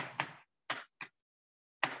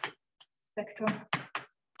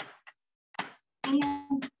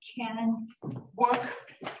 and can work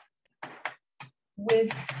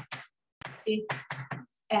with it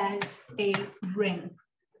as a ring.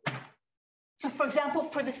 So for example,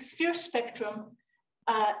 for the sphere spectrum,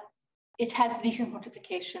 it has decent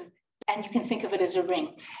multiplication and you can think of it as a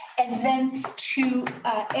ring. And then to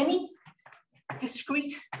any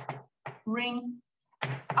discrete ring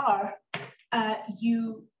R,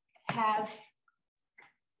 you have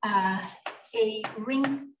a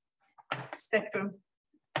ring spectrum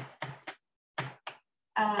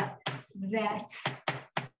that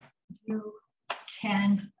you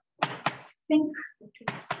can think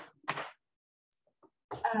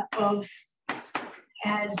of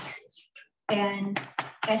as an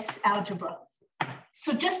S algebra.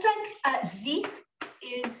 So just like Z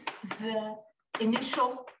is the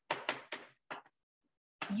initial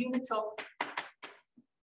unital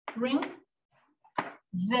ring,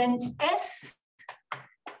 then S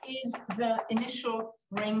is the initial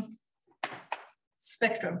ring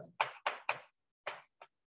spectrum.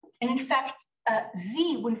 And in fact,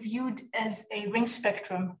 Z, when viewed as a ring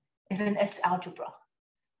spectrum, is an S algebra.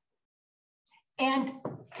 And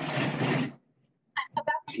I'm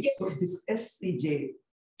about to get... So this SCJ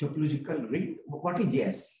topological ring, what is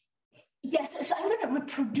S? Yes, so I'm going to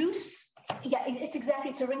reproduce, yeah, it's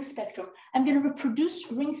exactly, it's a ring spectrum. I'm going to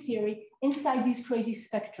reproduce ring theory inside these crazy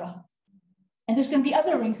spectra. And there's going to be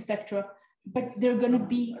other ring spectra, but they're going to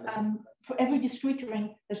be, for every discrete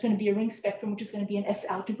ring, there's going to be a ring spectrum, which is going to be an S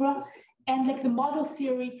algebra. And like the model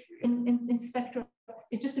theory in spectra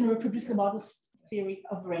is just going to reproduce the model theory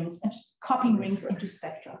of rings and just copying rings into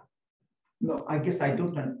spectra. No, I guess I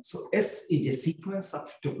don't know. So S is a sequence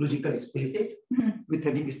of topological spaces with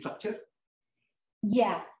a ring structure?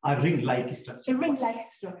 Yeah. A ring-like structure. A ring-like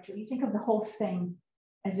structure. You think of the whole thing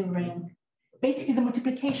as a ring. Basically, the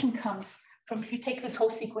multiplication comes from if you take this whole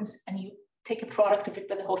sequence and you take a product of it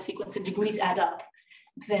by the whole sequence and degrees add up,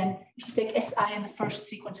 then if you take SI in the first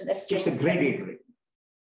sequence and SJ. It's a graded ring.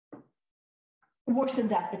 Worse than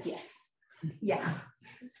that, but yes. Yeah.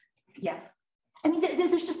 Yeah. I mean,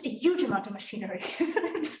 there's just a huge amount of machinery.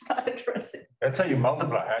 Just not addressing. That's how you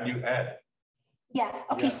multiply and you add. Yeah.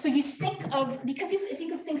 Okay. Yeah. So you think of, because you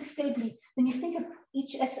think of things stably, then you think of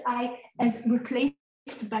each SI as replaced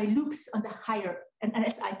by loops on the higher and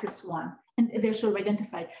SI plus 1, and they're sort of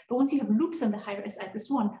identified. But once you have loops on the higher SI plus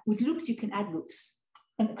 1, with loops you can add loops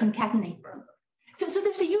and concatenate them. So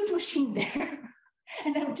there's a huge machine there,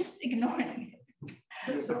 and I'm just ignoring it.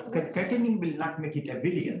 But concatenating will not make it a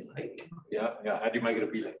billion, right? Yeah. How do you make it a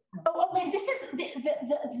billion? Oh, wait, this is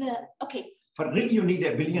the okay. For ring, you need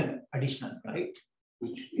a billion addition, right?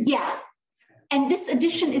 Yeah. And this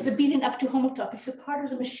addition is a billion up to homotopy. So part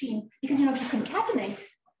of the machine, because if you concatenate,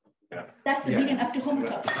 that's a billion up to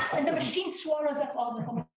homotopy. And the machine swallows up all the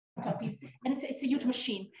homotopies. And it's a huge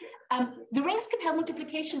machine. The rings can have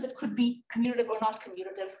multiplication that could be commutative or not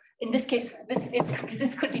commutative. In this case,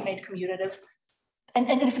 this could be made commutative.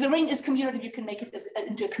 And if the ring is commutative, you can make it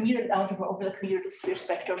into a commutative algebra over the commutative sphere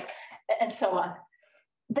spectrum, and so on.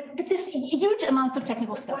 But there's huge amounts of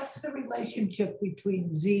technical stuff. What's the relationship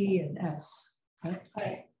between Z and S?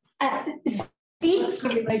 Z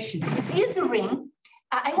is a ring.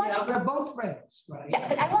 They're both rings, right? Yeah,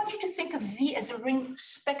 but I want you to think of Z as a ring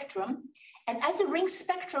spectrum. And as a ring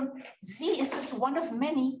spectrum, Z is just one of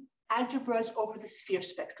many algebras over the sphere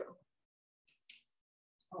spectrum.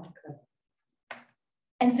 Okay.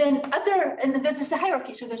 And then there's a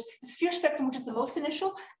hierarchy. So there's the sphere spectrum, which is the most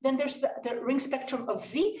initial. Then there's the ring spectrum of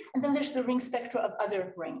Z. And then there's the ring spectra of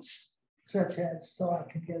other rings. Such as, so I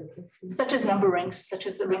can get it. Such as number rings, such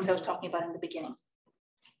as the rings I was talking about in the beginning.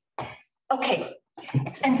 Okay.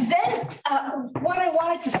 And then what I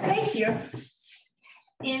wanted to say here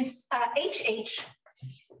is HH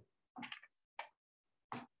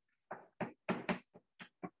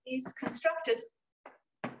is constructed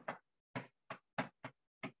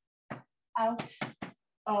out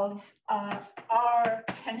of R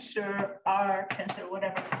tensor,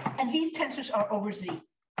 whatever. And these tensors are over Z.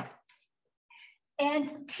 And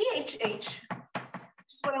THH, which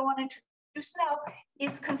is what I want to introduce now,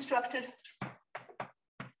 is constructed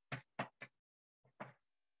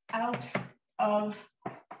out of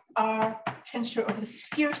R tensor over the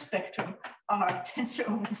sphere spectrum, R tensor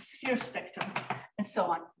over the sphere spectrum, and so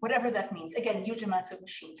on, whatever that means. Again, huge amounts of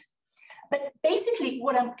machines. But basically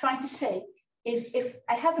what I'm trying to say is if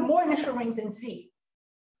I have a more initial ring than Z,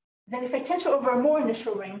 then if I tensor over a more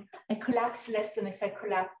initial ring, I collapse less than if I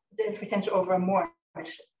tensor over a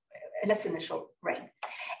less initial ring.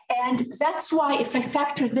 And that's why if I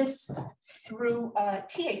factor this through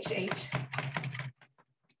THH,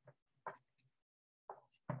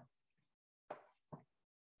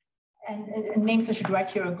 and names I should write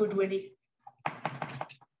here are Good Willie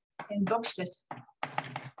and Bockstedt,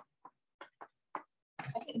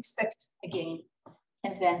 I can expect a gain.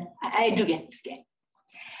 And then I do get this gain.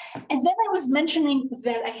 And then I was mentioning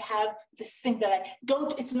that I have this thing that I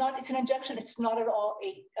don't, it's an injection, it's not at all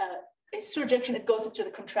a surjection, it goes into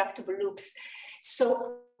the contractible loops.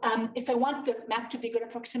 So if I want the map to be a good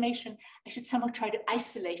approximation, I should somehow try to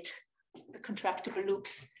isolate the contractible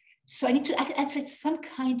loops. So I need to isolate some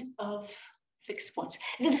kind of fixed points.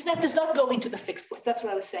 This net does not go into the fixed points. That's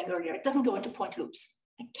what I was saying earlier. It doesn't go into point loops.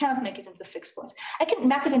 I cannot make it into the fixed points. I can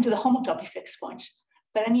map it into the homotopy fixed points,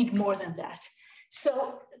 but I need more than that.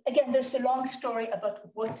 So again, there's a long story about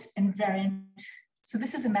what invariant. So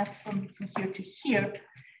this is a map from here to here.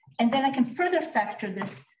 And then I can further factor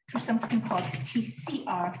this through something called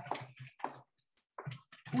TCR,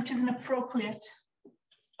 which is an appropriate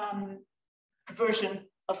version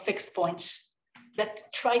of fixed points that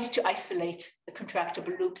tries to isolate the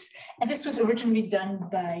contractible loops. And this was originally done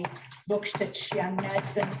by Bogstedt, Chiang,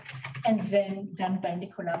 Madsen, and then done by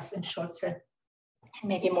Nikolaus and Scholze in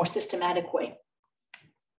maybe a more systematic way.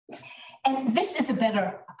 And this is a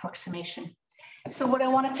better approximation. So what I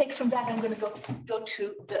want to take from that, I'm going to go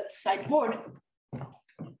to the sideboard.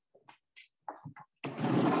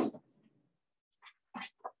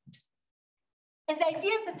 And the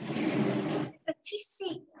idea is that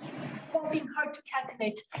TC, while being hard to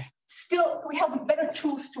calculate, still we have better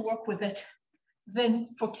tools to work with it than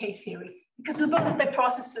for K-theory, because we build it by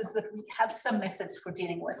processes that we have some methods for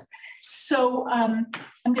dealing with. So I'm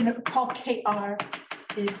going to call KR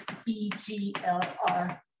is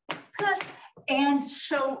BGLR plus, and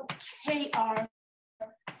so KR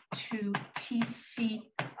to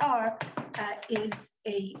TCR is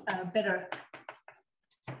a better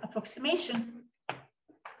approximation.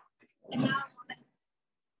 And now I want to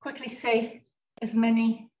quickly say as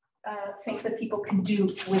many things that people can do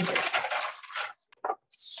with this.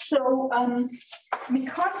 So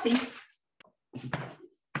McCarthy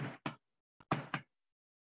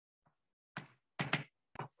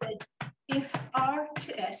said, if R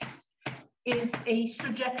to S is a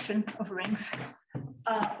surjection of rings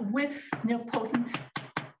with nilpotent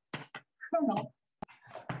kernel,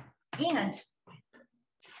 and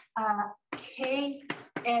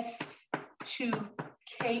KS to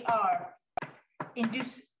KR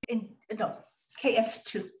KS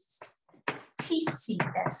to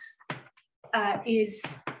TCS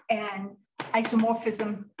is an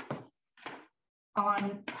isomorphism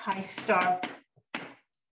on pi star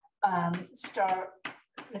star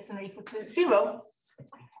less than or equal to 0,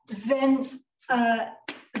 then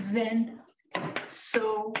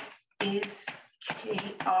so is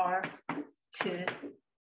KR to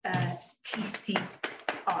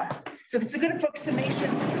TCR. So if it's a good approximation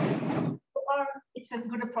for R, it's a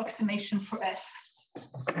good approximation for S.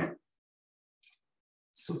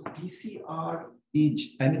 So TCR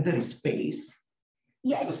is another space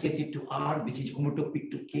associated to R, which is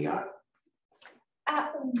homotopic to KR?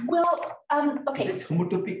 Okay. Is it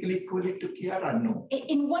homotopically equivalent to KR or no?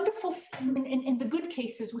 In the good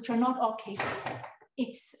cases, which are not all cases,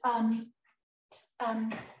 it's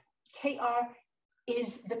KR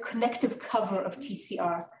is the connective cover of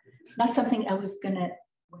TCR, not something I was going to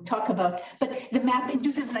talk about, but the map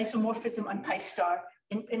induces an isomorphism on pi star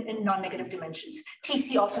in non-negative dimensions.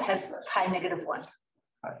 TC also has pi -1.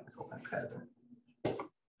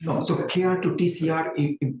 No, so KR to TCR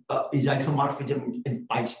is isomorphism in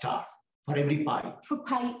pi star for every pi. For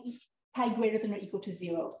pi greater than or equal to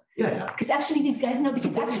 0. Yeah. Because actually these guys, no,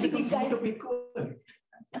 because actually these guys,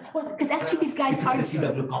 well, because actually these guys are a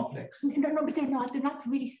CW complex. No, but they're not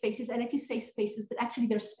really spaces. I like to say spaces, but actually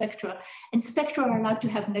they're spectra. And spectra are allowed to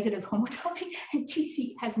have negative homotopy, and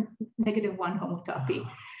TC has -1 homotopy.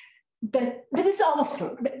 But this is almost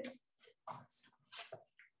true.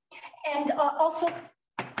 And also,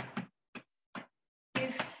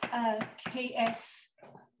 if KS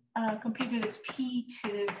completed at P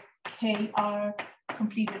to KR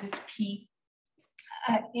completed at P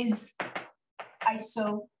is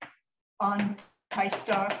iso on pi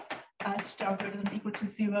star star greater than or equal to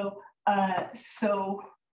 0.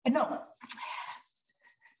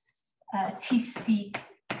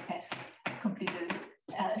 TCS completed.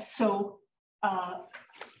 So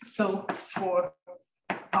for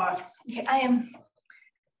R. Okay, I am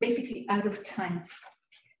basically out of time.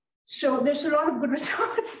 So there's a lot of good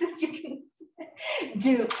results that you can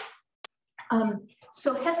do.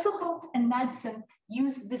 So Hesselhoff and Madsen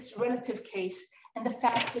use this relative case and the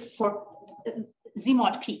fact that for Z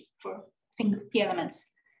mod P, for P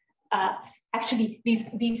elements, actually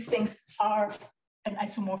these things are an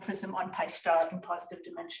isomorphism on pi star in positive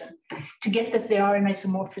dimension. To get that they are an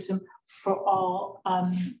isomorphism for all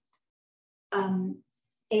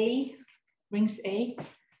rings A,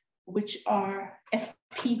 which are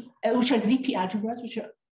ZP algebras, which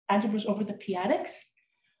are algebras over the p-adics,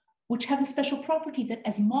 which have the special property that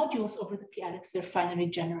as modules over the p-adics, they're finally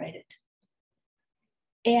generated.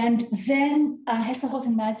 And then Hesselhoff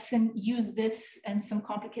and Madsen use this and some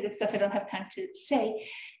complicated stuff I don't have time to say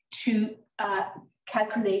to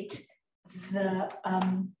calculate the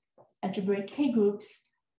algebraic K groups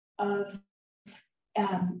of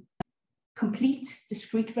complete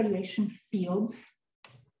discrete valuation fields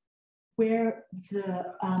where the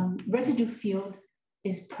residue field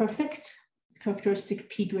is perfect, characteristic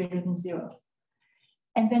P greater than 0.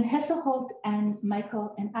 And then Hesselholt and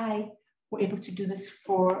Michael and I were able to do this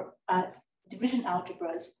for division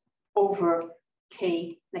algebras over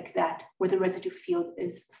K like that, where the residue field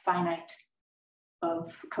is finite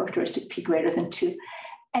of characteristic P greater than 2.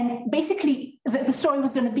 And basically, the story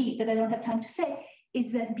was going to be, that I don't have time to say,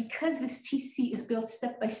 is that because this TC is built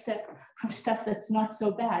step by step from stuff that's not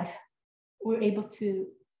so bad, we're able to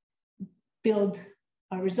build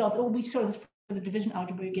a result. We sort of, for the division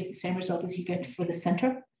algebra, you get the same result as you get for the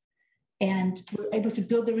center. And we're able to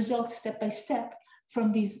build the results step by step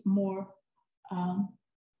from these more,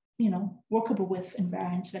 workable with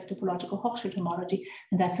invariants, vector topological Hochschild homology.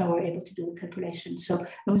 And that's how we're able to do the calculation. So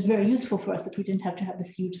it was very useful for us that we didn't have to have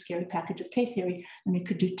this huge, scary package of K-theory, and we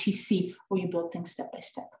could do TC, where you build things step by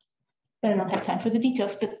step. But I don't have time for the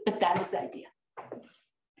details, but that is the idea.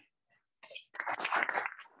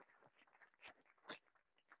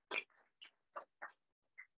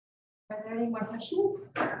 Are there any more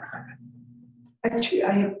questions? Actually,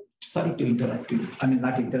 I have, sorry to interrupt you. I mean,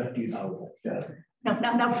 not interrupt you now. But,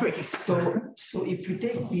 No, free. So if you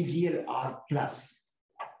take BGLR plus,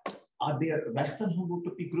 are there rational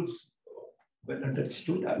homotopy groups well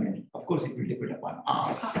understood? I mean, of course, it will depend upon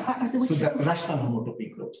R. So the rational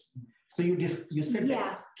homotopy groups. So you said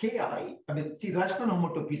that KI, I mean, see, rational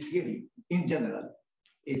homotopy theory in general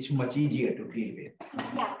is much easier to deal with.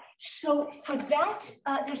 Yeah. So for that,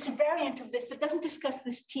 there's a variant of this that doesn't discuss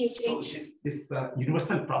this THH. So this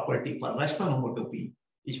universal property for rational homotopy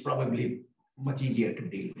is probably much easier to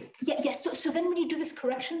deal with. Yeah. So then when you do these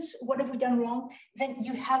corrections, what have we done wrong? Then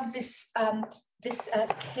you have this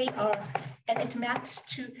KR, and it maps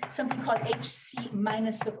to something called HC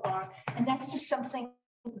minus of R. And that's just something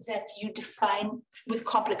that you define with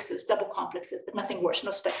complexes, double complexes, but nothing worse,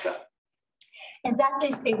 no spectra. And that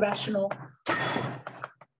is a rational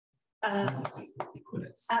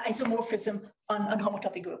isomorphism on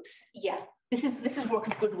homotopy groups. Yeah, this is work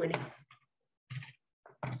of Goodwin.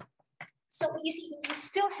 So you see, you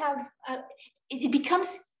still have, it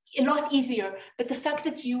becomes a lot easier, but the fact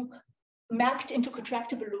that you mapped into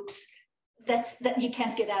contractible loops, that you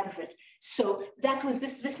can't get out of it. So that was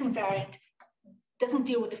this invariant doesn't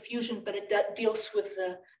deal with the fusion, but it deals with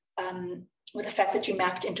the fact that you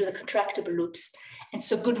mapped into the contractible loops. And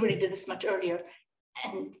so Goodwin did this much earlier.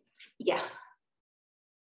 And yeah,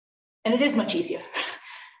 and it is much easier.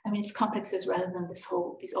 I mean, it's complexes rather than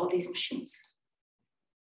all these machines.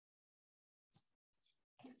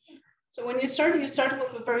 So when you started with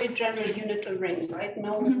a very general unital ring, right?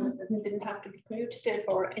 No, it didn't have to be commutative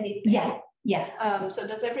or anything. Yeah. So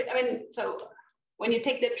so when you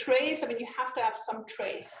take the trace, you have to have some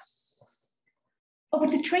trace. Oh,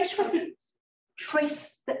 but the trace was the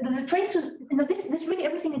trace. The trace was, this really,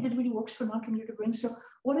 everything I did really works for non-commutative rings. So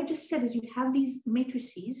what I just said is you have these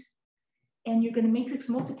matrices and you're going to matrix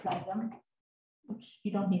multiply them, which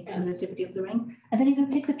you don't need commutativity of the ring. And then you're going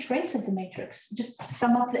to take the trace of the matrix, just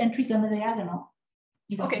sum up the entries on the diagonal.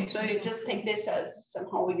 Okay, so you just take this as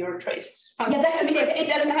somehow your trace function. Yeah, that's it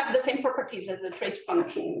doesn't have the same properties as the trace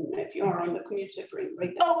function if you are on the commutative ring,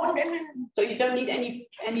 right? Oh, no. So you don't need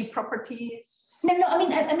any properties. No. I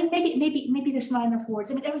mean, maybe there's not enough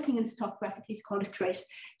words. I mean, everything in this talk practically is called a trace.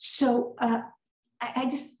 So I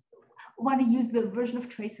just want to use the version of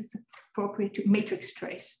trace that's appropriate to matrix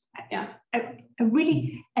trace. Yeah. I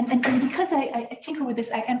really, and because I tinker with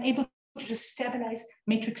this, I am able to just stabilize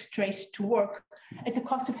matrix trace to work at the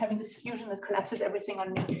cost of having this fusion that collapses everything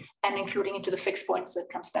on me and including into the fixed points that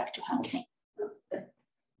comes back to haunt me.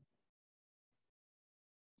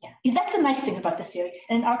 Yeah, that's a nice thing about the theory.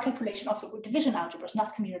 And in our calculation also with division algebras,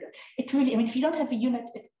 not commutative. It really, I mean, if you don't have a unit,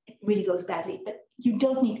 it really goes badly, but you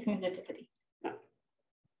don't need commutativity.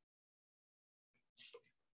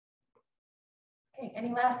 Okay,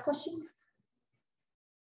 any last questions?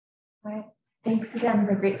 All right, thanks again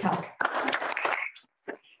for a great talk.